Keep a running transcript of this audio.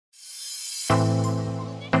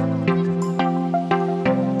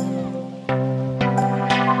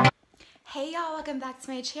welcome back to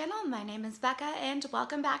my channel. My name is Becca and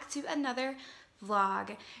welcome back to another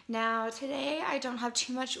vlog. Now today I don't have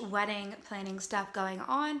too much wedding planning stuff going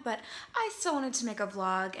on, but I still wanted to make a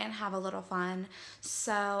vlog and have a little fun.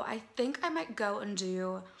 So I think I might go and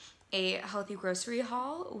do a healthy grocery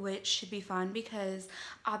haul, which should be fun because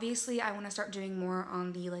obviously I want to start doing more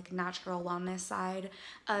on the natural wellness side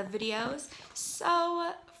of videos.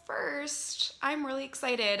 So first, I'm really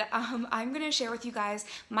excited. I'm gonna share with you guys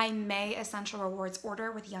my May Essential Rewards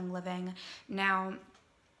order with Young Living. Now,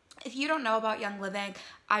 if you don't know about Young Living,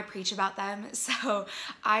 I preach about them, so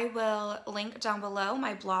I will link down below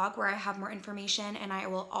my blog where I have more information, and I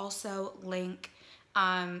will also link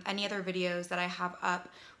any other videos that I have up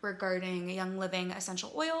regarding Young Living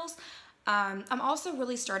essential oils. I'm also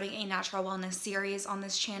really starting a natural wellness series on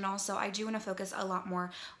this channel, so I do want to focus a lot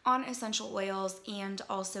more on essential oils and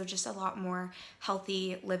also just a lot more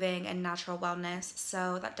healthy living and natural wellness.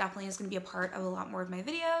 So that definitely is going to be a part of a lot more of my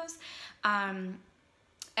videos.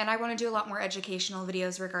 And I want to do a lot more educational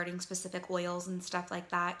videos regarding specific oils and stuff like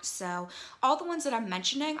that. So all the ones that I'm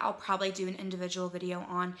mentioning, I'll probably do an individual video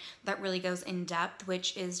on that really goes in depth,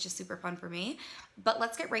 which is just super fun for me. But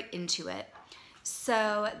let's get right into it.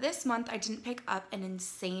 So this month I didn't pick up an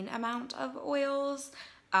insane amount of oils.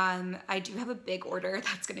 I do have a big order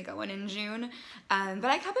that's gonna go in June, but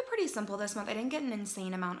I kept it pretty simple this month. I didn't get an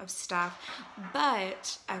insane amount of stuff,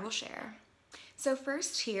 but I will share. So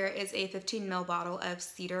first here is a 15 ml bottle of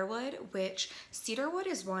cedarwood, which cedarwood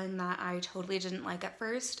is one that I totally didn't like at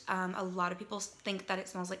first. A lot of people think that it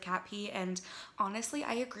smells like cat pee, and honestly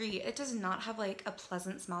I agree. It does not have a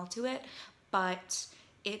pleasant smell to it, but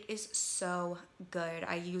it is so good.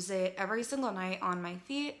 I use it every single night on my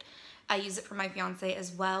feet. I use it for my fiance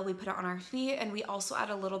as well. We put it on our feet, and we also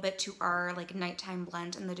add a little bit to our nighttime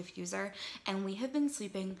blend in the diffuser, and we have been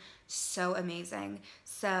sleeping so amazing.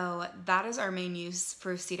 So that is our main use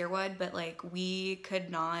for cedarwood, but we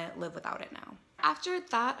could not live without it now. After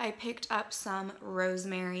that, I picked up some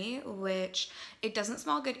rosemary, which it doesn't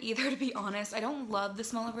smell good either, to be honest. I don't love the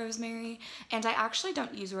smell of rosemary, and I actually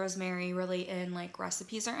don't use rosemary really in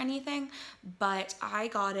recipes or anything, but I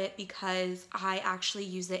got it because I actually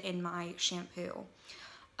use it in my shampoo.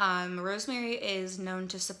 Rosemary is known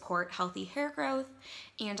to support healthy hair growth,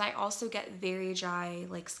 and I also get very dry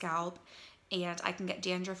scalp, and I can get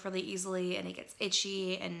dandruff really easily, and it gets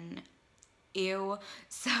itchy and ew.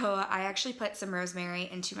 So I actually put some rosemary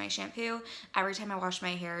into my shampoo every time I wash my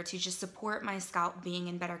hair to just support my scalp being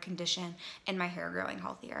in better condition and my hair growing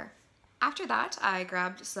healthier. After that, I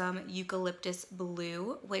grabbed some eucalyptus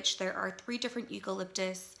blue, which there are 3 different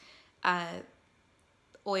eucalyptus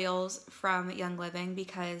oils from Young Living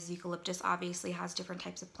because eucalyptus obviously has different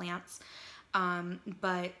types of plants,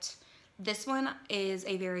 but this one is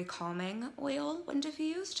a very calming oil when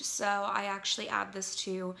diffused, so I actually add this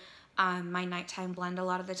to my nighttime blend a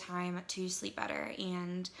lot of the time to sleep better,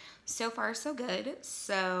 and so far so good.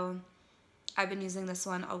 So I've been using this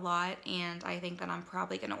one a lot, and I think that I'm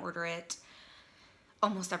probably gonna order it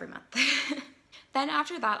almost every month. Then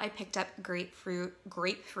after that, I picked up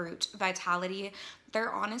grapefruit Vitality.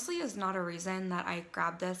 There honestly is not a reason that I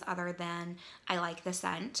grabbed this other than I like the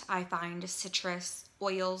scent. I find citrus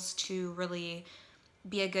oils to really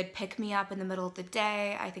be a good pick-me-up in the middle of the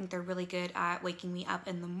day. I think they're really good at waking me up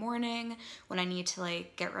in the morning when I need to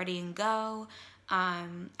get ready and go.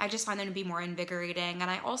 I just find them to be more invigorating, and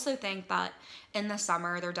I also think that in the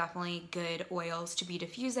summer they're definitely good oils to be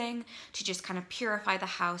diffusing to just kind of purify the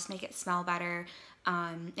house, make it smell better,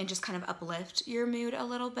 and just kind of uplift your mood a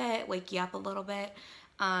little bit, wake you up a little bit.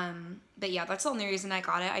 But yeah, that's the only reason I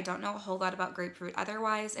got it. I don't know a whole lot about grapefruit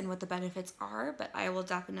otherwise and what the benefits are, but I will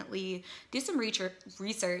definitely do some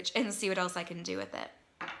research and see what else I can do with it.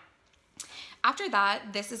 After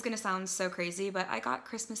that, this is gonna sound so crazy, but I got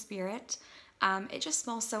Christmas Spirit. It just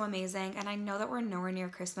smells so amazing, and I know that we're nowhere near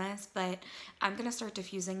Christmas, but I'm gonna start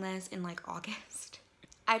diffusing this in August.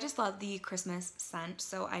 I just love the Christmas scent,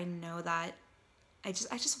 so I know that I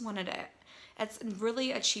just wanted it. It's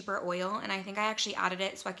really a cheaper oil, and I think I actually added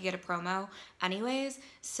it so I could get a promo anyways,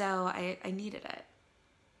 so I needed it.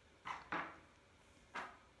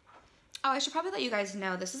 Oh, I should probably let you guys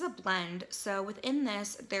know, this is a blend, so within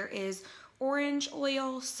this there is orange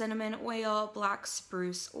oil, cinnamon oil, black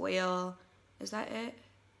spruce oil. Is that it?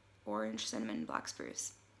 Orange, cinnamon, black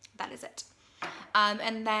spruce. That is it.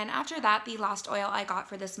 And then after that, the last oil I got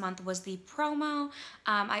for this month was the promo.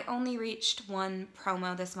 I only reached 1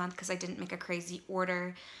 promo this month because I didn't make a crazy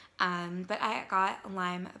order, but I got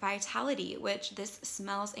Lime Vitality, which this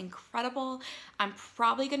smells incredible. I'm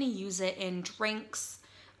probably going to use it in drinks,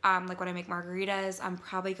 Like when I make margaritas, I'm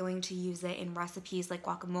probably going to use it in recipes like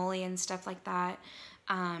guacamole and stuff like that.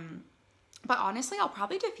 But honestly, I'll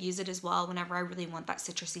probably diffuse it as well whenever I really want that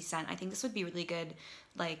citrusy scent. I think this would be really good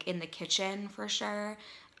like in the kitchen for sure.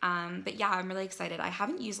 But yeah, I'm really excited. I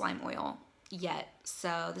haven't used lime oil yet,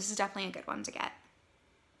 so this is definitely a good one to get.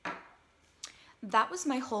 That was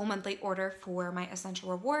my whole monthly order for my essential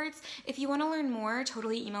rewards. If you want to learn more,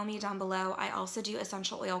 totally email me down below. I also do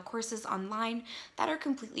essential oil courses online that are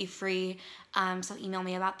completely free, so email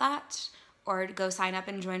me about that or go sign up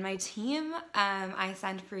and join my team. I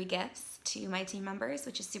send free gifts to my team members,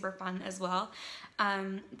 which is super fun as well.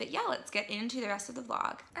 But yeah, let's get into the rest of the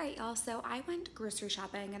vlog. All right, y'all, so I went grocery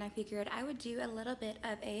shopping and I figured I would do a little bit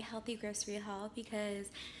of a healthy grocery haul because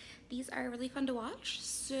these are really fun to watch,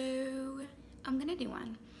 so I'm gonna do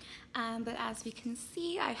one. But as we can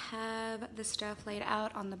see, I have the stuff laid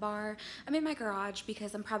out on the bar. I'm in my garage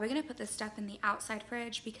because I'm probably gonna put this stuff in the outside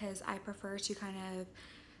fridge because I prefer to kind of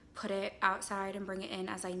put it outside and bring it in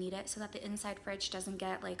as I need it so that the inside fridge doesn't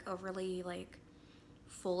get like overly like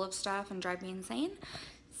full of stuff and drive me insane.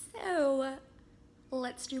 So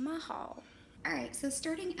let's do my haul. All right, so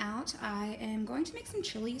starting out, I am going to make some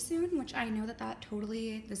chili soon, which I know that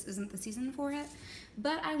this isn't the season for it,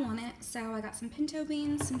 but I want it. So I got some pinto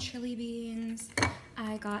beans, some chili beans.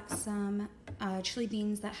 I got some chili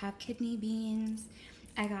beans that have kidney beans.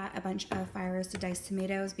 I got a bunch of fire roasted diced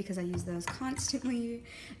tomatoes because I use those constantly.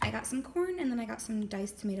 I got some corn, and then I got some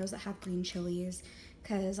diced tomatoes that have green chilies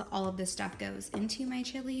because all of this stuff goes into my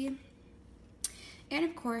chili. And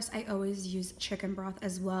of course, I always use chicken broth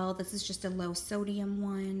as well. This is just a low sodium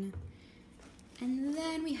one. And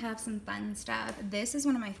then we have some fun stuff. This is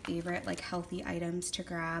one of my favorite like healthy items to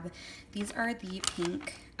grab. These are the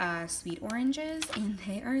pink sweet oranges, and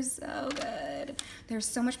they are so good. They're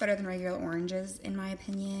so much better than regular oranges in my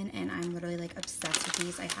opinion, and I'm literally like obsessed with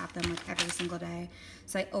these. I have them like every single day,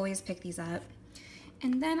 so I always pick these up.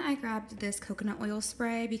 And then I grabbed this coconut oil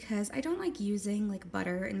spray because I don't like using like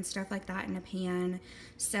butter and stuff like that in a pan.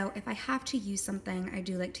 So if I have to use something, I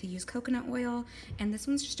do like to use coconut oil, and this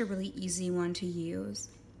one's just a really easy one to use.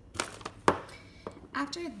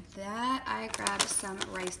 After that, I grabbed some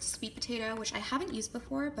riced sweet potato, which I haven't used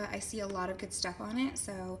before, but I see a lot of good stuff on it,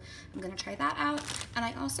 so I'm gonna try that out. And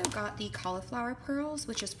I also got the cauliflower pearls,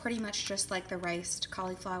 which is pretty much just like the riced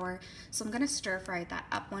cauliflower. So I'm gonna stir fry that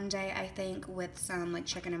up one day, I think, with some like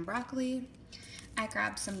chicken and broccoli. I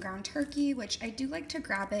grabbed some ground turkey, which I do like to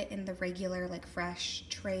grab it in the regular like fresh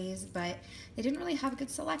trays, but they didn't really have a good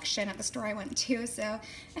selection at the store I went to, so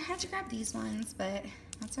I had to grab these ones, but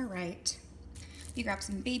that's all right. We grabbed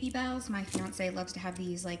some baby bells. My fiance loves to have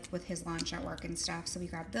these like with his lunch at work and stuff, so we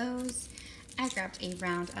grabbed those. I grabbed a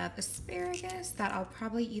round of asparagus that I'll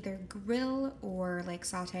probably either grill or like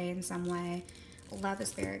saute in some way. Love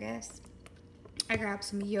asparagus. I grabbed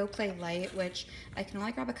some Yoplait Light, which I can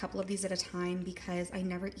only grab a couple of these at a time because I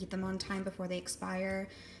never eat them on time before they expire,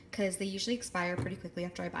 because they usually expire pretty quickly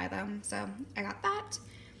after I buy them. So I got that.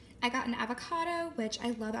 I got an avocado, which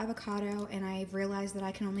I love avocado, and I've realized that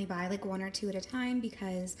I can only buy like 1 or 2 at a time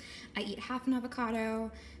because I eat half an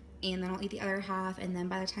avocado and then I'll eat the other half, and then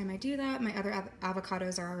by the time I do that, my other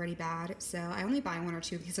avocados are already bad, so I only buy 1 or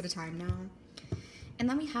 2 of these at a time now. And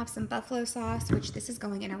then we have some buffalo sauce, which this is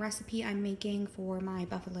going in a recipe I'm making for my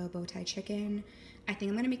buffalo bow tie chicken. I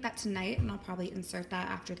think I'm gonna make that tonight, and I'll probably insert that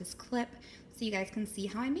after this clip so you guys can see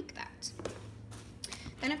how I make that.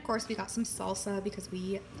 Then of course we got some salsa because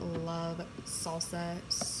we love salsa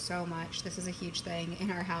so much. This is a huge thing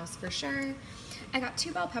in our house for sure. I got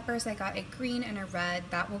 2 bell peppers. I got a green and a red.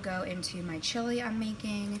 That will go into my chili I'm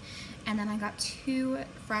making. And then I got 2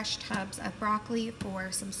 fresh tubs of broccoli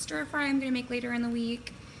for some stir fry I'm gonna make later in the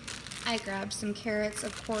week. I grabbed some carrots,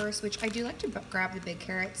 of course, which I do like to grab the big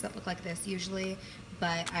carrots that look like this usually,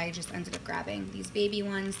 but I just ended up grabbing these baby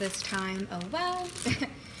ones this time. Oh well.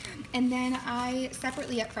 And then I,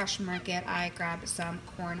 separately at Fresh Market, I grabbed some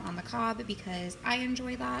corn on the cob because I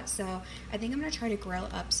enjoy that. So I think I'm gonna try to grill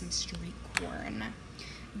up some street corn.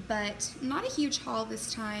 But not a huge haul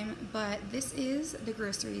this time, but this is the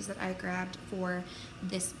groceries that I grabbed for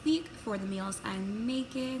this week for the meals I'm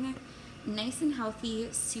making. Nice and healthy,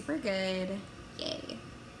 super good, yay.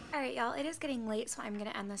 Alright y'all, it is getting late, so I'm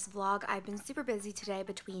going to end this vlog. I've been super busy today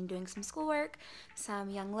between doing some schoolwork, some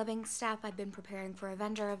Young Living stuff. I've been preparing for a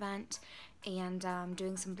vendor event and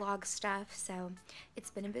doing some blog stuff, so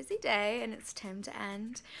it's been a busy day and it's time to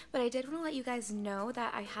end. But I did want to let you guys know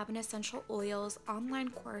that I have an essential oils online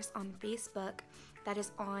course on Facebook that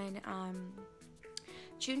is on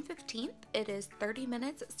June 15th. It is 30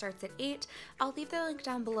 minutes. It starts at 8. I'll leave the link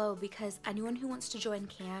down below because anyone who wants to join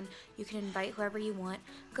can. You can invite whoever you want.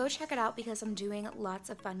 Go check it out because I'm doing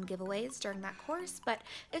lots of fun giveaways during that course, but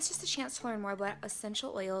it's just a chance to learn more about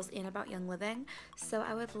essential oils and about Young Living. So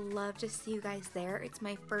I would love to see you guys there. It's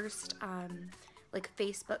my first like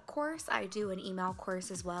Facebook course. I do an email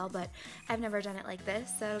course as well, but I've never done it like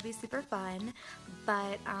this, so it'll be super fun.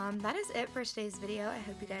 But that is it for today's video. I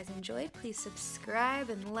hope you guys enjoyed. Please subscribe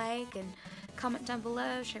and like and comment down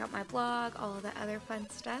below. Check out my blog, all of that other fun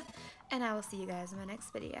stuff, and I will see you guys in my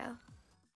next video.